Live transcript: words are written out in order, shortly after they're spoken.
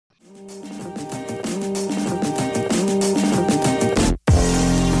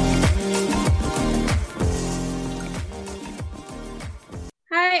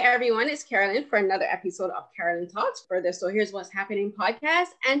everyone, it's Carolyn for another episode of Carolyn Talks for the So Here's What's Happening podcast.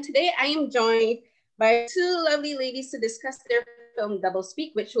 And today I am joined by two lovely ladies to discuss their film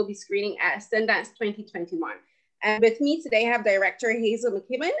Doublespeak, which will be screening at Sundance 2021. And with me today I have director Hazel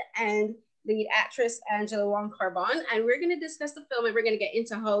McKibben and lead actress Angela Wong Carbon. And we're going to discuss the film and we're going to get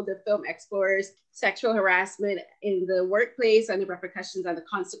into how the film explores sexual harassment in the workplace and the repercussions and the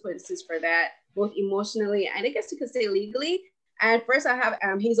consequences for that, both emotionally and I guess you could say legally. And first I have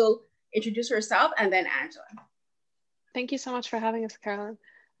Hazel introduce herself and then Angela. Thank you so much for having us, Carolyn.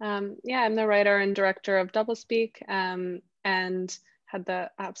 I'm the writer and director of Doublespeak and had the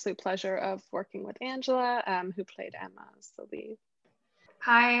absolute pleasure of working with Angela, who played Emma as the lead.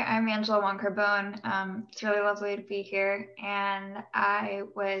 Hi, I'm Angela Wong Carbon. It's really lovely to be here. And I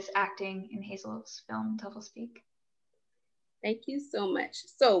was acting in Hazel's film, Doublespeak. Thank you so much.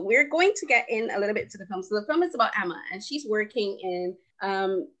 So we're going to get in a little bit to the film. So the film is about Emma and she's working in,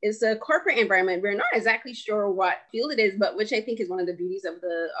 it's a corporate environment. We're not exactly sure what field it is, but which I think is one of the beauties of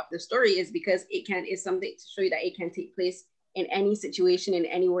the story is because it's something to show you that it can take place in any situation, in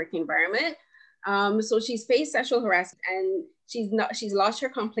any work environment. So she's faced sexual harassment and she's lost her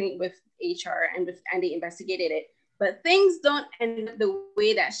complaint with HR and they investigated it. But things don't end up the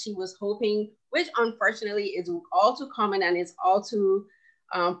way that she was hoping, which unfortunately is all too common and is all too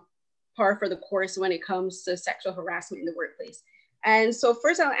par for the course when it comes to sexual harassment in the workplace. And so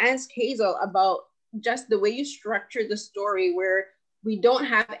first I'll ask Hazel about just the way you structured the story where we don't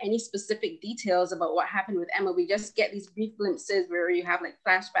have any specific details about what happened with Emma. We just get these brief glimpses where you have like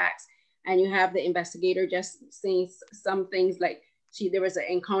flashbacks and you have the investigator just saying some things like there was an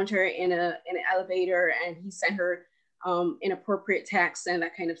encounter in an elevator and he sent her inappropriate texts and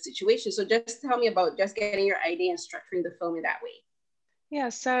that kind of situation. So just tell me about just getting your idea and structuring the film in that way. Yeah,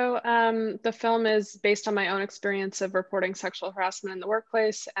 so the film is based on my own experience of reporting sexual harassment in the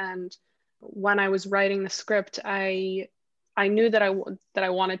workplace. And when I was writing the script, I knew that I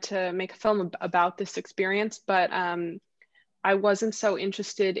wanted to make a film about this experience, but I wasn't so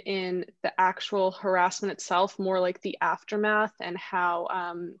interested in the actual harassment itself, more like the aftermath and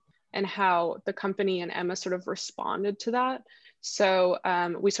how the company and Emma sort of responded to that. So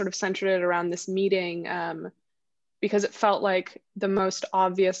we sort of centered it around this meeting because it felt like the most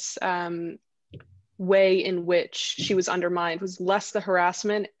obvious way in which she was undermined was less the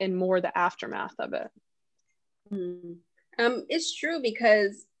harassment and more the aftermath of it. It's true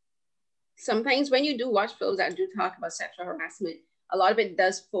because sometimes when you do watch films that do talk about sexual harassment, a lot of it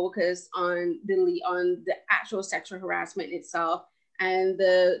does focus on the actual sexual harassment itself and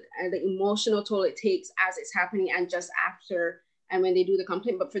the emotional toll it takes as it's happening and just after and when they do the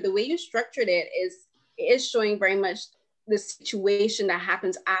complaint. But for the way you structured it is showing very much the situation that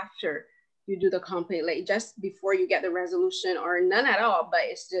happens after you do the complaint, like just before you get the resolution or none at all. But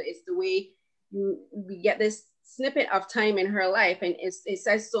it's the way we get this snippet of time in her life and it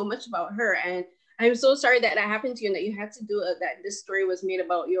says so much about her. And I'm so sorry that happened to you and that you had to do that this story was made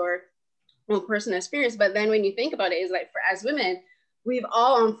about your own personal experience. But then when you think about it, it's like as women, we've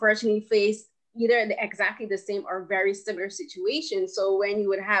all unfortunately faced either exactly the same or very similar situations. So when you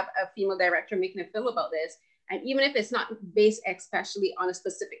would have a female director making a film about this, and even if it's not based especially on a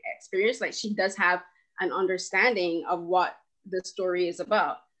specific experience, like she does have an understanding of what the story is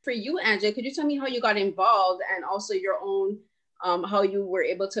about. For you, Angela, could you tell me how you got involved and also your own, how you were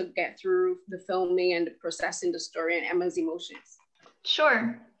able to get through the filming and processing the story and Emma's emotions?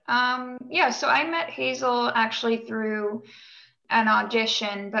 Sure. So I met Hazel actually through an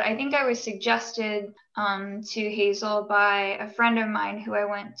audition, but I think I was suggested to Hazel by a friend of mine who I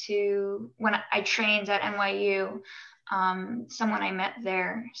went to when I trained at NYU, someone I met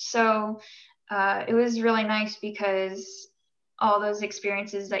there. So it was really nice because all those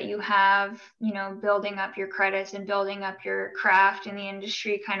experiences that you have, building up your credits and building up your craft in the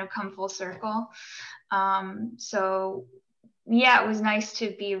industry kind of come full circle. It was nice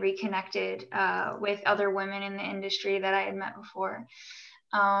to be reconnected with other women in the industry that I had met before.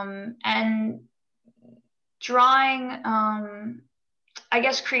 And drawing,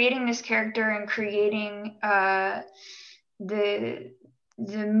 creating this character and creating the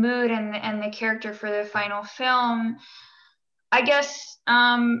mood and the character for the final film,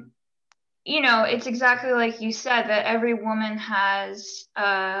 it's exactly like you said, that every woman has,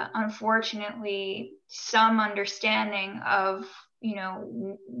 unfortunately, some understanding of,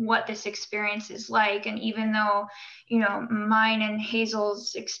 what this experience is like. And even though, mine and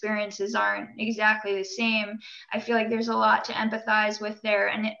Hazel's experiences aren't exactly the same, I feel like there's a lot to empathize with there.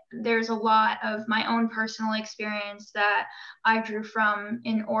 And there's a lot of my own personal experience that I drew from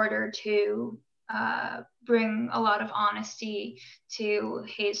in order to bring a lot of honesty to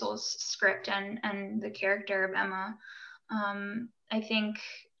Hazel's script and the character of Emma. I think,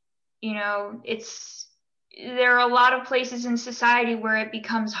 you know, there are a lot of places in society where it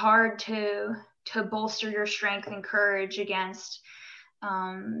becomes hard to bolster your strength and courage against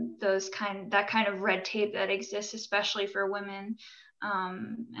that kind of red tape that exists, especially for women.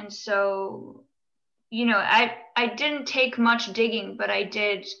 And so, you know, I didn't take much digging, but I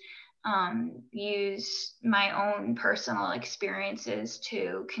did use my own personal experiences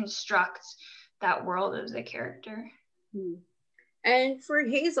to construct that world of the character. And for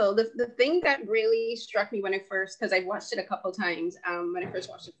Hazel, the thing that really struck me when I first, because I watched it a couple times when I first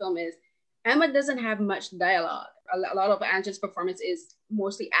watched the film, is Emma doesn't have much dialogue. A lot of Angela's performance is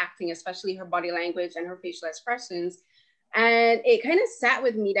mostly acting, especially her body language and her facial expressions. And it kind of sat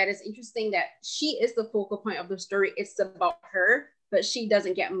with me that it's interesting that she is the focal point of the story. It's about her, but she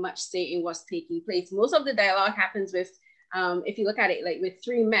doesn't get much say in what's taking place. Most of the dialogue happens with, if you look at it, like with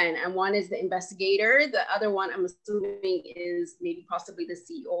three men, and one is the investigator. The other one, I'm assuming, is maybe possibly the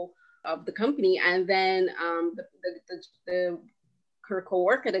CEO of the company. And then her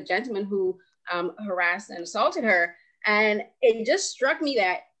co-worker, the gentleman who harassed and assaulted her. And it just struck me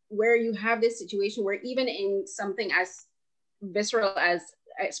that where you have this situation where even in something as visceral as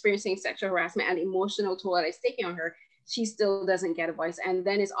experiencing sexual harassment and emotional toll that it's taking on her, she still doesn't get a voice. And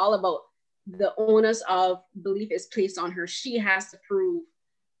then it's all about the onus of belief is placed on her. She has to prove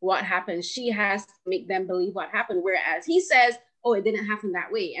what happened. She has to make them believe what happened. Whereas he says, oh, it didn't happen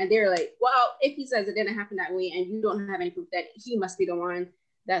that way. And they're like, well, if he says it didn't happen that way and you don't have any proof, that he must be the one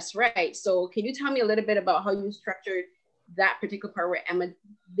that's right. So can you tell me a little bit about how you structured that particular part where Emma,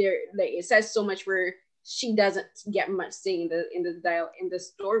 there, like it says so much where she doesn't get much say in the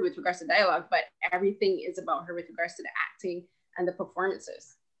story with regards to dialogue, but everything is about her with regards to the acting and the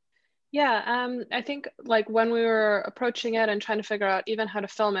performances. Yeah, I think like when we were approaching it and trying to figure out even how to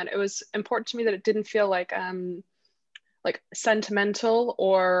film it, it was important to me that it didn't feel like sentimental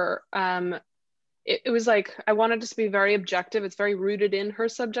or it was like I wanted it to be very objective. It's very rooted in her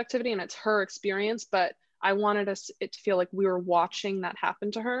subjectivity and it's her experience, but I wanted it to feel like we were watching that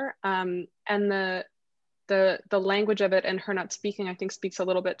happen to her. And the language of it and her not speaking, I think, speaks a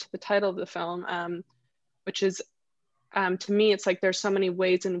little bit to the title of the film, which is, to me, it's like there's so many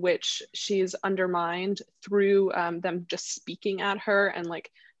ways in which she's undermined through them just speaking at her, and like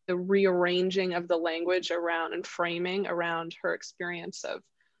the rearranging of the language around and framing around her experience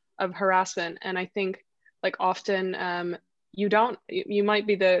of harassment. And I think like often you might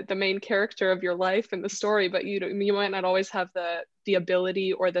be the main character of your life in the story, but you might not always have the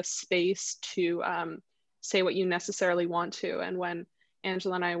ability or the space to say what you necessarily want to. And when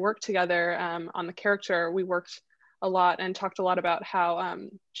Angela and I worked together on the character, we worked a lot and talked a lot about how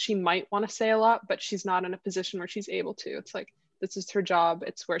she might want to say a lot, but she's not in a position where she's able to. It's like, this is her job.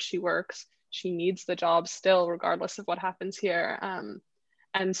 It's where she works. She needs the job still, regardless of what happens here.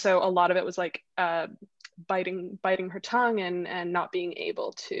 And so a lot of it was like biting her tongue and not being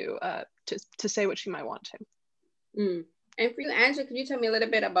able to say what she might want to. And for you, Angela, could you tell me a little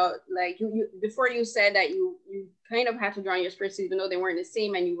bit about, like, you before you said that you kind of had to draw on your spirits even though they weren't the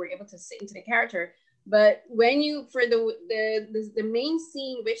same and you were able to sit into the character, but when you, for the main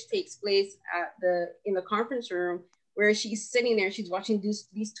scene which takes place in the conference room where she's sitting there, she's watching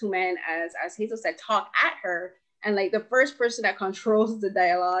these two men, as Hazel said, talk at her, and like the first person that controls the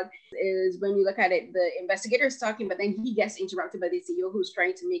dialogue is, when you look at it, the investigator is talking, but then he gets interrupted by the CEO who's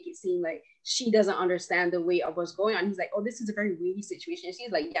trying to make it seem like she doesn't understand the weight of what's going on. He's like, oh, this is a very weighty situation. And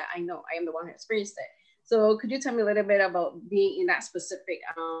she's like, yeah, I know, I am the one who experienced it. So could you tell me a little bit about being in that specific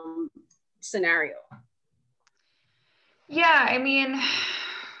scenario? Yeah, I mean,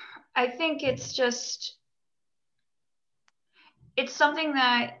 I think it's something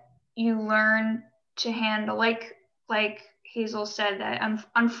that you learn to handle, like Hazel said, that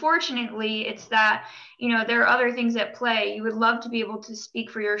unfortunately it's that, you know, there are other things at play. You would love to be able to speak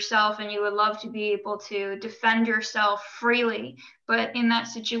for yourself and you would love to be able to defend yourself freely, but in that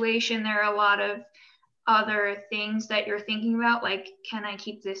situation there are a lot of other things that you're thinking about, like, can I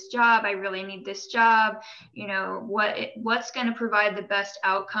keep this job? I really need this job. You know, what's going to provide the best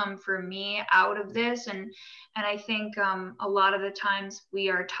outcome for me out of this? And I think a lot of the times we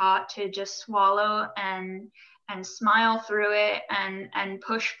are taught to just swallow and smile through it and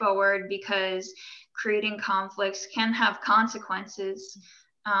push forward, because creating conflicts can have consequences,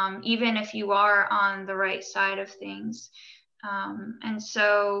 even if you are on the right side of things. And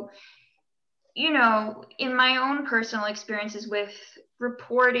so, you know, in my own personal experiences with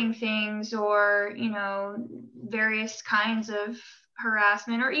reporting things or, you know, various kinds of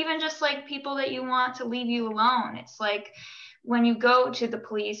harassment, or even just like people that you want to leave you alone. It's like when you go to the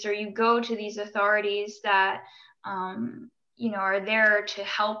police or you go to these authorities that are there to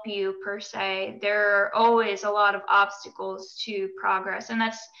help you per se, there are always a lot of obstacles to progress. And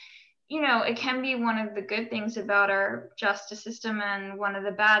that's, it can be one of the good things about our justice system, and one of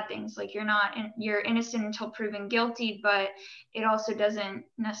the bad things. Like, you're innocent until proven guilty, but it also doesn't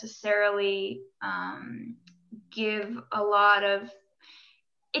necessarily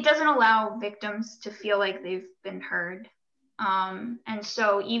it doesn't allow victims to feel like they've been heard. And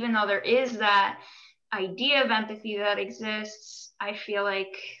so even though there is that idea of empathy that exists, I feel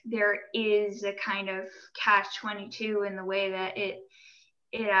like there is a kind of catch-22 in the way that it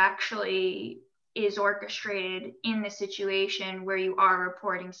actually is orchestrated in the situation where you are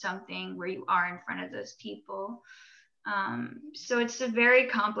reporting something, where you are in front of those people. So it's a very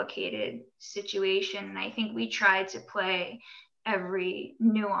complicated situation. And I think we try to play every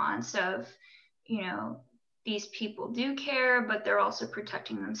nuance of, these people do care, but they're also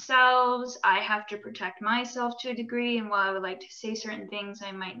protecting themselves. I have to protect myself to a degree. And while I would like to say certain things,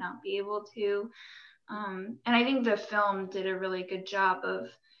 I might not be able to. And I think the film did a really good job of,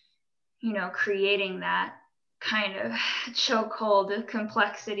 creating that kind of chokehold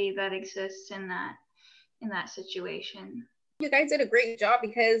complexity that exists in that situation. You guys did a great job,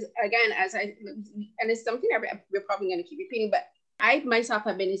 because again, and it's something that we're probably going to keep repeating, but I myself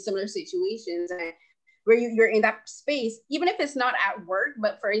have been in similar situations where you're in that space, even if it's not at work,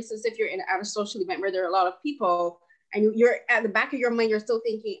 but for instance, if you're at a social event where there are a lot of people, and you're at the back of your mind, you're still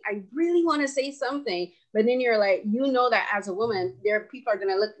thinking, I really want to say something. But then you're like, that as a woman, people are going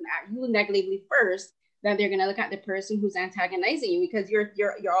to look at you negatively first, then they're going to look at the person who's antagonizing you, because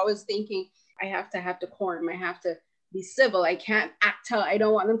you're always thinking, I have to have decorum. I have to be civil. I can't act out. I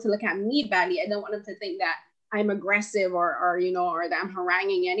don't want them to look at me badly. I don't want them to think that I'm aggressive or that I'm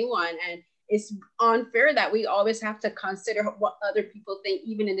haranguing anyone. And it's unfair that we always have to consider what other people think,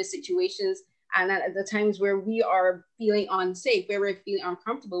 even in the situations and at the times where we are feeling unsafe, where we're feeling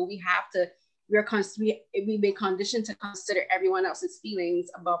uncomfortable. We've been conditioned to consider everyone else's feelings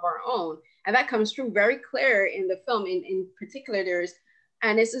above our own. And that comes through very clear in the film. In particular,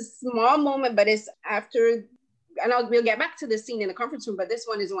 and it's a small moment, but it's after, and we'll get back to the scene in the conference room, but this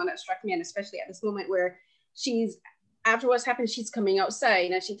one is the one that struck me, and especially at this moment where after what's happened, she's coming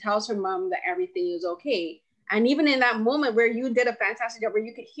outside and she tells her mom that everything is okay. And even in that moment where you did a fantastic job, where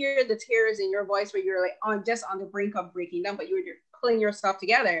you could hear the tears in your voice, where you're like just on the brink of breaking down, but you're pulling yourself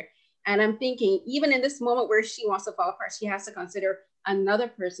together. And I'm thinking, even in this moment where she wants to fall apart, she has to consider another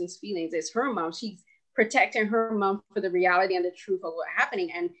person's feelings. It's her mom. She's protecting her mom for the reality and the truth of what's happening.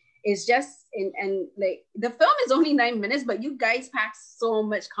 And it's just, and like, the film is only 9 minutes, but you guys pack so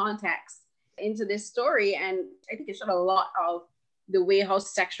much context into this story. And I think it showed a lot of the way how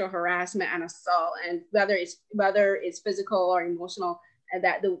sexual harassment and assault, and whether it's physical or emotional, and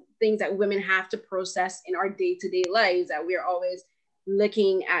that the things that women have to process in our day-to-day lives, that we're always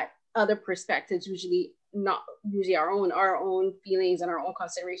looking at other perspectives, usually our own feelings and our own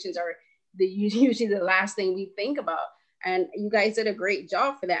considerations are usually the last thing we think about. And you guys did a great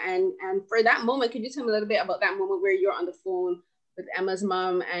job for that. And for that moment, could you tell me a little bit about that moment where you're on the phone with Emma's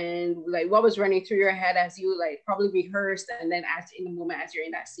mom, and like what was running through your head as you like probably rehearsed, and then as in the moment as you're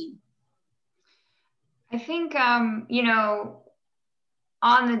in that scene? I think on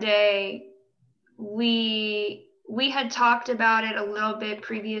the day we had talked about it a little bit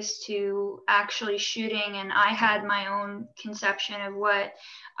previous to actually shooting, and I had my own conception of what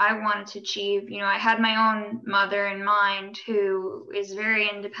I wanted to achieve. I had my own mother in mind, who is very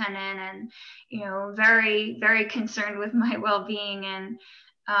independent and, very, very concerned with my well-being. And,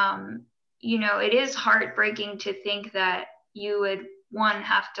 it is heartbreaking to think that you would, one,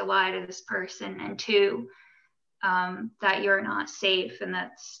 have to lie to this person, and two, that you're not safe, and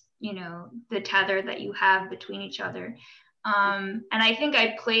that's, the tether that you have between each other. And I think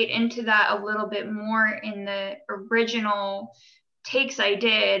I played into that a little bit more in the original takes I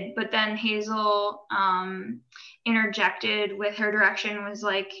did, but then Hazel interjected with her direction, was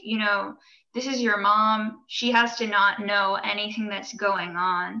like, this is your mom. She has to not know anything that's going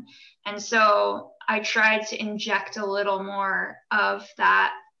on. And so I tried to inject a little more of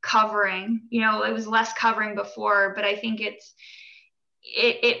that covering. It was less covering before, but I think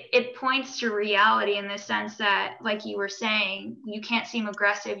it points to reality in the sense that, like you were saying, you can't seem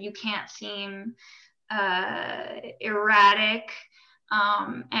aggressive, you can't seem erratic.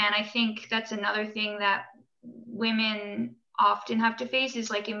 And I think that's another thing that women often have to face, is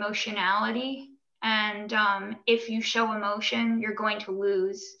like emotionality. And if you show emotion, you're going to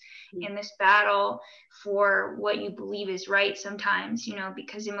lose in this battle for what you believe is right sometimes,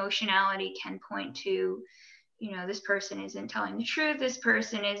 because emotionality can point to, this person isn't telling the truth. This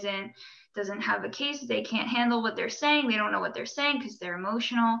person doesn't have a case. They can't handle what they're saying. They don't know what they're saying because they're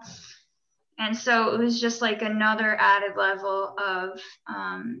emotional. And so it was just like another added level of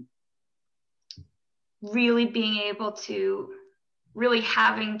really being able to, really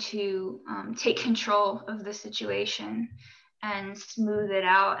having to take control of the situation and smooth it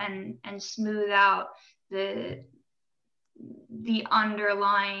out and smooth out the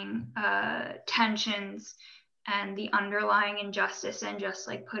underlying tensions and the underlying injustice, and just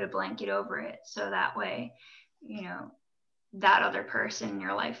like put a blanket over it. So that way, that other person in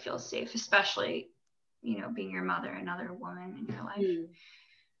your life feels safe, especially, being your mother, another woman in your life.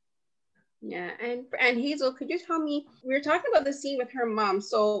 Yeah. And Hazel, could you tell me, we were talking about the scene with her mom.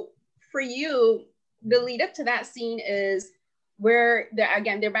 So for you, the lead up to that scene is where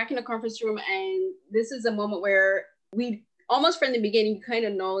they're back in the conference room, and this is a moment where we almost from the beginning, you kind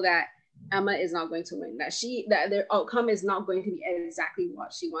of know that Emma is not going to win, that their outcome is not going to be exactly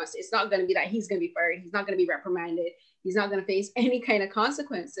what she wants. It's not going to be that he's going to be fired. He's not going to be reprimanded. He's not going to face any kind of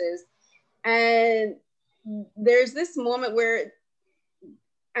consequences. And there's this moment where,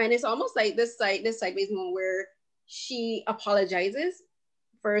 and it's almost like this sideways moment where she apologizes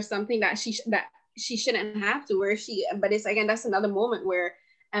for something that she shouldn't have to, but it's, again, that's another moment where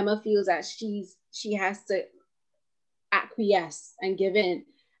Emma feels that she has to acquiesce and give in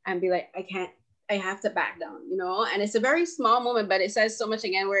and be like, I have to back down, and it's a very small moment, but it says so much,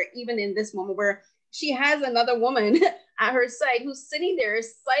 again, where even in this moment where she has another woman at her side who's sitting there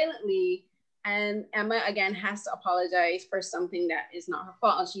silently, and Emma again has to apologize for something that is not her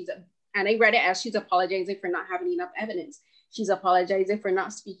fault. And I read it as she's apologizing for not having enough evidence. She's apologizing for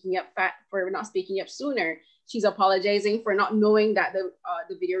not speaking up sooner. She's apologizing for not knowing that the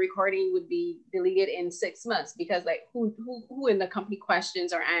video recording would be deleted in 6 months, because like who in the company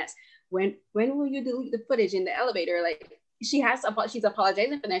questions or asks, when will you delete the footage in the elevator? Like she's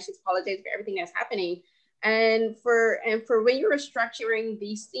apologizing for that. She's apologizing for everything that's happening. And for when you're structuring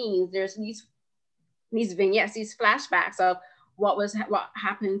these scenes, there's these vignettes, these flashbacks of what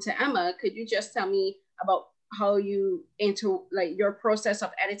happened to Emma. Could you just tell me about how you your process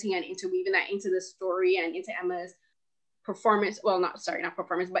of editing and interweaving that into the story and into Emma's performance? Well, not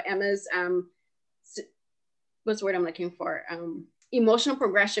performance, but Emma's what's the word I'm looking for? Emotional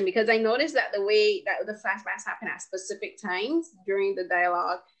progression, because I noticed that the way that the flashbacks happen at specific times during the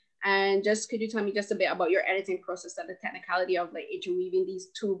dialogue. And just could you tell me just a bit about your editing process and the technicality of like interweaving these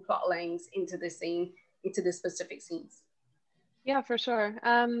two plot lines into the specific scenes? Yeah, for sure.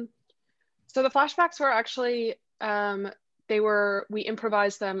 So the flashbacks were actually, we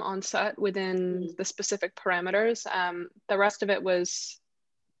improvised them on set within the specific parameters. The rest of it was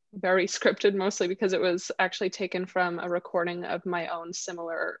very scripted, mostly because it was actually taken from a recording of my own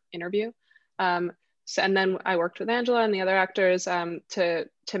similar interview. And then I worked with Angela and the other actors to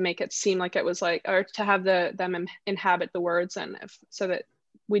make it seem like it was like, or to have them inhabit the words, and so that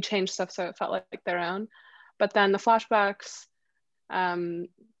we changed stuff so it felt like their own. But then the flashbacks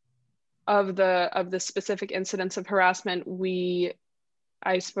of the specific incidents of harassment,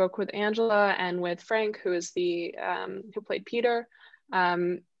 I spoke with Angela and with Frank, who is who played Peter,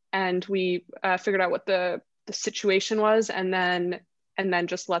 and we figured out what the situation was, and then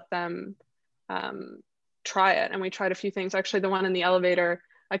just let them try it. And we tried a few things. Actually, the one in the elevator,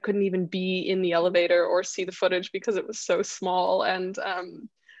 I couldn't even be in the elevator or see the footage because it was so small. And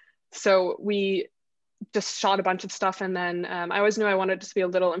so we just shot a bunch of stuff. And then I always knew I wanted it to be a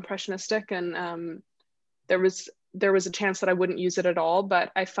little impressionistic, and there was a chance that I wouldn't use it at all.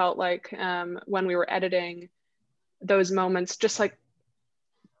 But I felt like when we were editing those moments, just like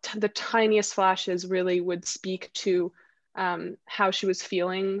the tiniest flashes really would speak to how she was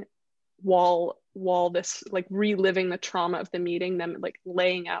feeling while this, like, reliving the trauma of the meeting, them like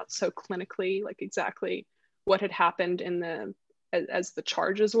laying out so clinically like exactly what had happened as the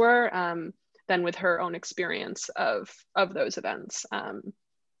charges were, than with her own experience of those events. And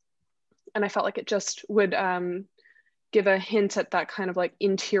I felt like it just would give a hint at that kind of like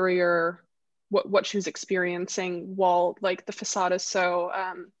interior, what she was experiencing, while like the facade is so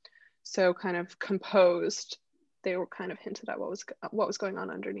kind of composed. They were kind of hinted at what was going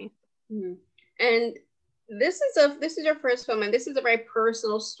on underneath. Mm-hmm. And this is your first film, and this is a very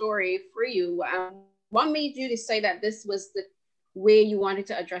personal story for you. What made you decide that this was the way you wanted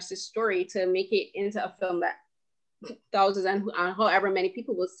to address this story, to make it into a film that thousands and however many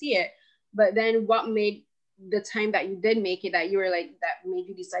people will see it? But then what made the time that you did make it, that you were like, that made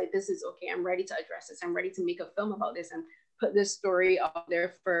you decide this is okay, I'm ready to address this, I'm ready to make a film about this and put this story out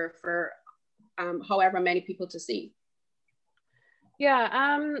there for however many people to see?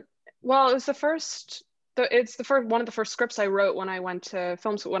 Yeah, well, it was it's the first one of the first scripts I wrote when I went to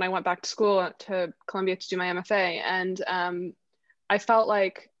film school, when I went back to school to Columbia to do my MFA. And I felt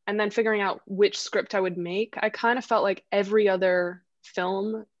like, and then figuring out which script I would make, I kind of felt like every other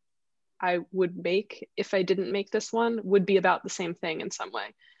film I would make, if I didn't make this one, would be about the same thing in some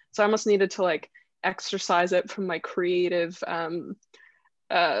way. So I almost needed to like exercise it from my creative, I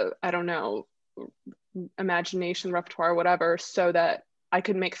don't know, imagination, repertoire, whatever, so that I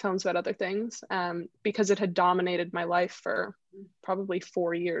could make films about other things, because it had dominated my life for probably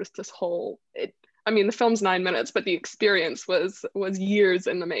 4 years. I mean, the film's 9 minutes, but the experience was years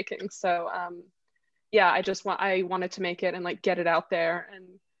in the making. So yeah, I wanted to make it and like get it out there, and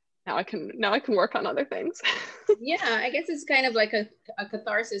now I can work on other things. Yeah, I guess it's kind of like a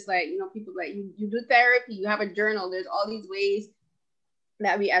catharsis. Like, you know, people like you do therapy, you have a journal. There's all these ways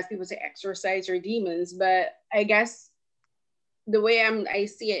that we ask people to exorcise your demons, but I guess the way I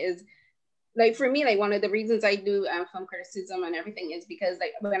see it is, like, for me, like, one of the reasons I do film criticism and everything is because,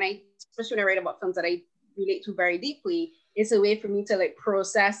 like, especially when I write about films that I relate to very deeply, it's a way for me to like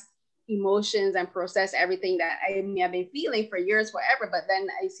process emotions and process everything that I may have been feeling for years, whatever. But then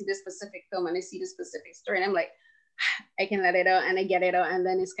I see this specific film and I see this specific story, and I'm like, I can let it out and I get it out, and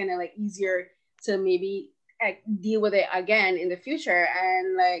then it's kind of like easier to maybe deal with it again in the future.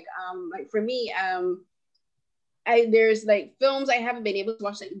 And like for me, there's like films I haven't been able to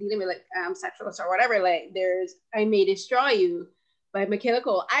watch, like dealing with like sexual assault or whatever. Like there's I May Destroy You by Michaela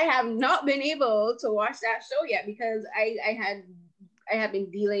Coel. I have not been able to watch that show yet because I had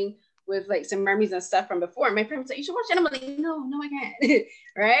been dealing with like some memories and stuff from before. My friends said, you should watch it. I'm like, no, I can't.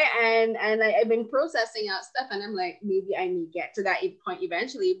 Right. And I've been processing out stuff, and I'm like, maybe I may get to that point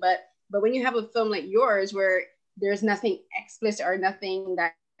eventually. But when you have a film like yours where there's nothing explicit or nothing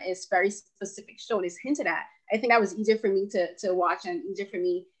that is very specific shown, is hinted at, I think that was easier for me to watch and easier for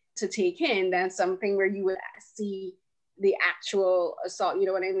me to take in than something where you would see the actual assault. You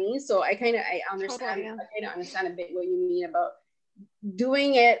know what I mean? So I understand. Totally, yeah. I kind of understand a bit what you mean about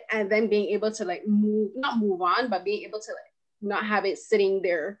doing it and then being able to like not move on, but being able to like not have it sitting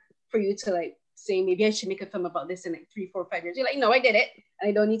there for you to like say, maybe I should make a film about this in like 3, 4, 5 years. You're like, no, I did it and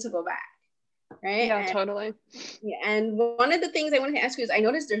I don't need to go back. Right? Yeah, totally. Yeah. And one of the things I wanted to ask you is, I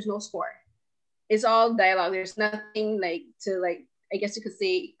noticed there's no score. It's all dialogue. There's nothing like to like, I guess you could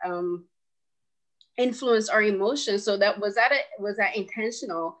say, influence our emotions. So was that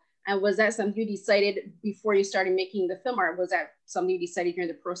intentional? And was that something you decided before you started making the film, or was that something you decided during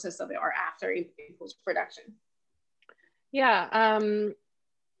the process of it or after in post-production? Yeah.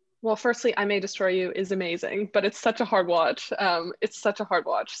 Well, firstly, I May Destroy You is amazing, but it's such a hard watch.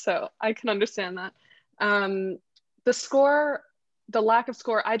 So I can understand that. The score, the lack of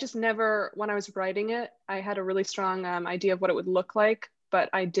score, I just never, when I was writing it, I had a really strong idea of what it would look like, but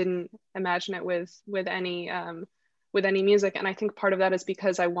I didn't imagine it with any music. And I think part of that is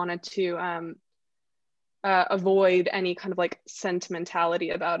because I wanted to avoid any kind of like sentimentality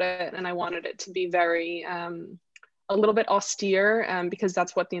about it. And I wanted it to be very, a little bit austere, because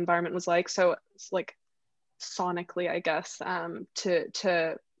that's what the environment was like. So it's like sonically, I guess,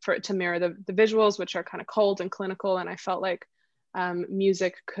 for it to mirror the visuals, which are kind of cold and clinical. And I felt like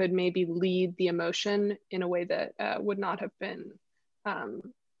music could maybe lead the emotion in a way that wouldn't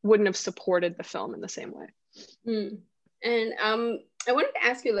have supported the film in the same way. And I wanted to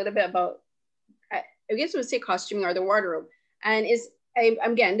ask you a little bit about, I guess we would say costuming or the wardrobe. And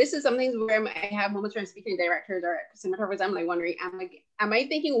again, this is something where I have moments where I'm speaking to directors or cinematographers. I'm like wondering, am I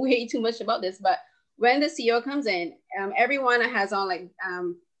thinking way too much about this? But when the CEO comes in, everyone has on like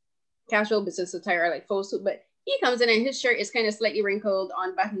casual business attire, like full suit, but he comes in and his shirt is kind of slightly wrinkled,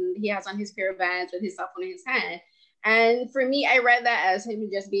 unbuttoned. He has on his pair of Vans with his cell phone in his hand. And for me, I read that as him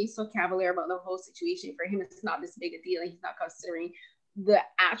just being so cavalier about the whole situation. For him, it's not this big a deal, and he's not considering the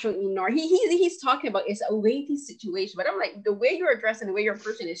actual he's talking about. It's a weighty situation, but I'm like, the way you're dressed and the way you're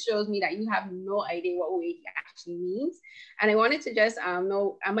approaching it shows me that you have no idea what weighty actually means. And I wanted to just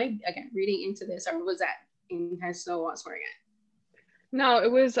know, am I again reading into this, or was that intentional once more again? No,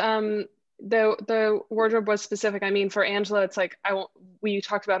 it was the wardrobe was specific. I mean, for Angela, it's like we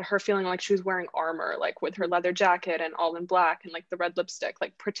talked about her feeling like she was wearing armor, like with her leather jacket and all in black and like the red lipstick,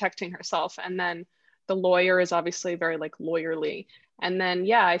 like protecting herself. And then the lawyer is obviously very like lawyerly. And then,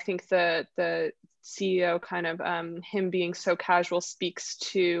 yeah, I think the CEO kind of him being so casual speaks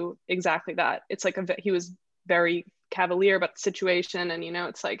to exactly that. It's like he was very cavalier about the situation, and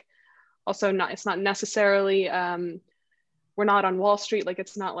it's like, also it's not necessarily, we're not on Wall Street. Like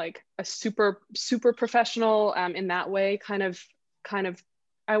it's not like a super professional in that way. Kind of,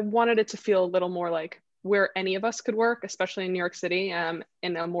 I wanted it to feel a little more like where any of us could work, especially in New York City,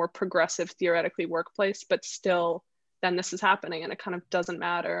 in a more progressive, theoretically, workplace, but still then this is happening, and it kind of doesn't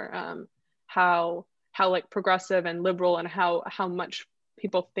matter how like progressive and liberal and how much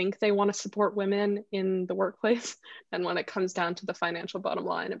people think they want to support women in the workplace. And when it comes down to the financial bottom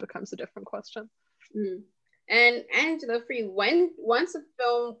line, it becomes a different question. Mm. And Angela, for you, once a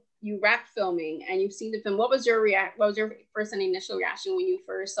film, you wrapped filming and you've seen the film, what was your first and initial reaction when you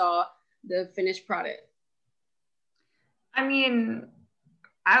first saw the finished product? I mean,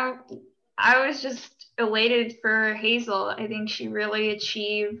 I was just elated for Hazel. I think she really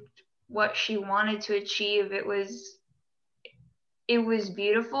achieved what she wanted to achieve. It was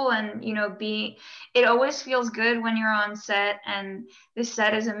beautiful, and it always feels good when you're on set and the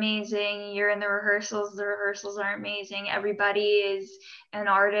set is amazing. You're in the rehearsals are amazing. Everybody is an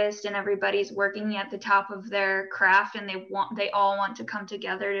artist and everybody's working at the top of their craft, and they all want to come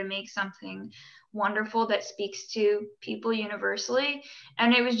together to make something wonderful that speaks to people universally.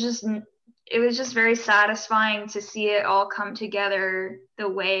 And it was just very satisfying to see it all come together the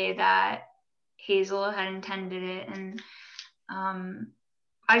way that Hazel had intended it. And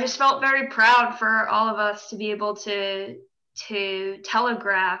I just felt very proud for all of us to be able to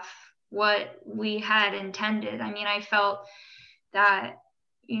telegraph what we had intended. I mean, I felt that,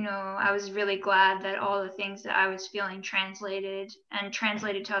 I was really glad that all the things that I was feeling translated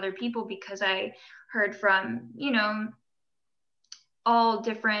to other people, because I heard from, all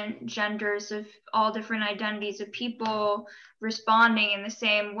different genders, of all different identities of people responding in the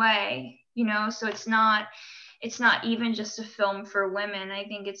same way, so it's not even just a film for women. I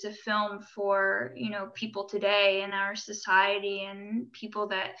think it's a film for, people today in our society and people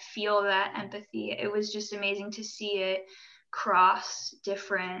that feel that empathy. It was just amazing to see it cross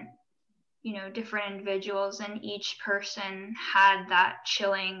different individuals, and each person had that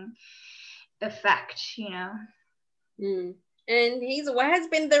chilling effect. Mm. And Hazel, what has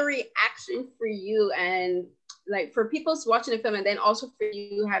been the reaction for you, and like for people watching the film, and then also for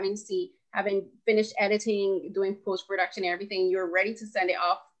you having finished editing, doing post-production and everything, you're ready to send it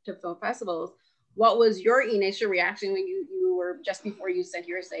off to film festivals. What was your initial reaction when you were, just before you said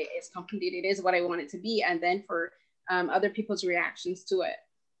yours, say it's completed, it is what I want it to be, and then for other people's reactions to it?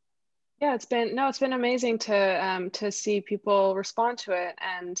 Yeah, it's been amazing to see people respond to it,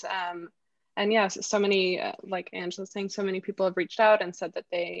 and yes, so many, like Angela's saying, so many people have reached out and said that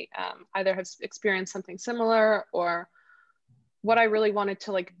they either have experienced something similar, or what I really wanted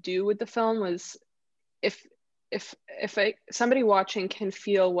to like do with the film was if somebody watching can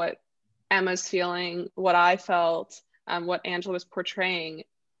feel what Emma's feeling, what I felt, what Angela was portraying,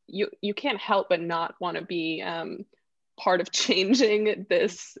 you can't help but not want to be part of changing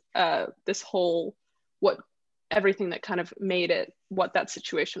this whole, everything that kind of made it what that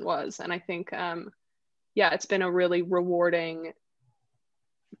situation was. And I think it's been a really rewarding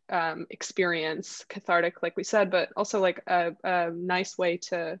experience, cathartic, like we said, but also like a nice way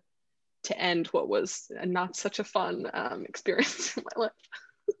to end what was not such a fun experience in my life.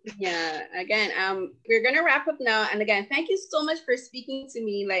 Yeah, again, we're gonna wrap up now, and again, thank you so much for speaking to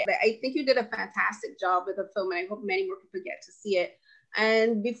me. Like I think you did a fantastic job with the film, and I hope many more people get to see it.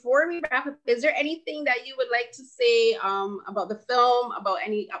 And before we wrap up, is there anything that you would like to say about the film, about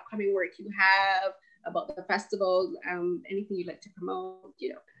any upcoming work you have, about the festival, anything you'd like to promote,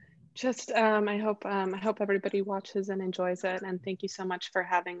 Just I hope everybody watches and enjoys it, and thank you so much for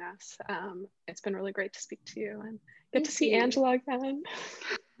having us. It's been really great to speak to you and get to see Angela again.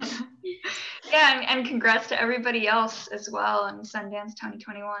 Yeah, and congrats to everybody else as well in Sundance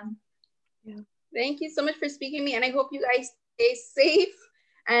 2021. Yeah. Thank you so much for speaking to me, and I hope you guys stay safe,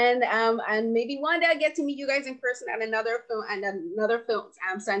 and maybe one day I get to meet you guys in person at another film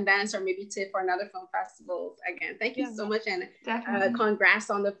Sundance, or maybe TIFF, or another film festival again. Thank you so much, and congrats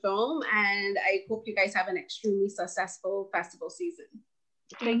on the film, and I hope you guys have an extremely successful festival season.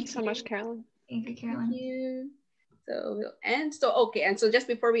 Thank you so much, Carolyn. Thank you, Carolyn. Thank you. So we'll end. So okay, and so just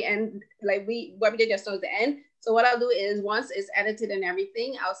before we end, like what we did just towards the end. So what I'll do is, once it's edited and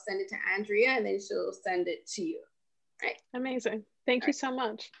everything, I'll send it to Andrea, and then she'll send it to you. Right. Amazing. Thank you so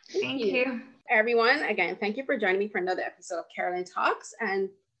much. Thank you. Everyone, again, thank you for joining me for another episode of Carolyn Talks, and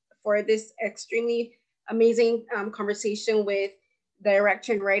for this extremely amazing conversation with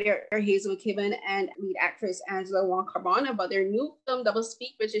director and writer Hazel McKibben and lead actress Angela Wong Carbon about their new film Double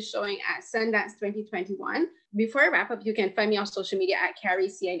Speak, which is showing at Sundance 2021. Before I wrap up, you can find me on social media at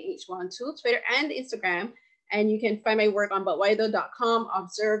CarrieCNH12, Twitter and Instagram, And you can find my work on butwhythough.com,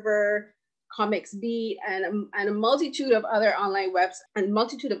 Observer, Comics Beat, and a multitude of other online webs and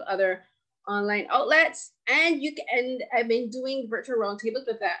multitude of other online outlets. And I've been doing virtual roundtables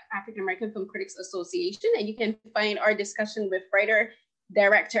with the African American Film Critics Association, and you can find our discussion with writer,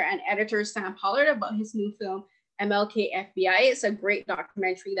 director, and editor Sam Pollard about his new film, MLK FBI. It's a great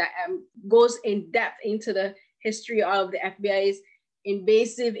documentary that goes in depth into the history of the FBI's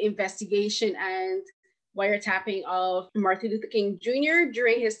invasive investigation and wiretapping of Martin Luther King Jr.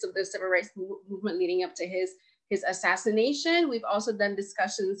 during the civil rights movement leading up to his assassination. We've also done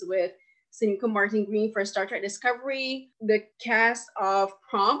discussions with Sonequa Martin Green for Star Trek Discovery, the cast of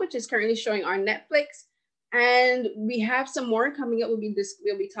Prom, which is currently showing on Netflix. And we have some more coming up. We'll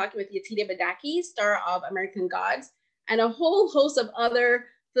be talking with Yetide Badaki, star of American Gods, and a whole host of other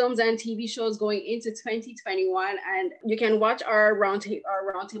films and TV shows going into 2021. And you can watch our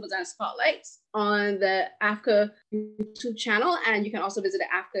roundtables and spotlights on the AFCA YouTube channel. And you can also visit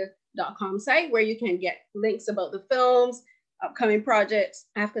the AFCA.com site where you can get links about the films, upcoming projects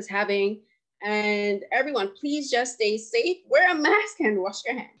AFCA's having. And everyone, please just stay safe, wear a mask, and wash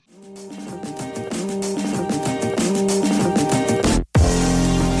your hands.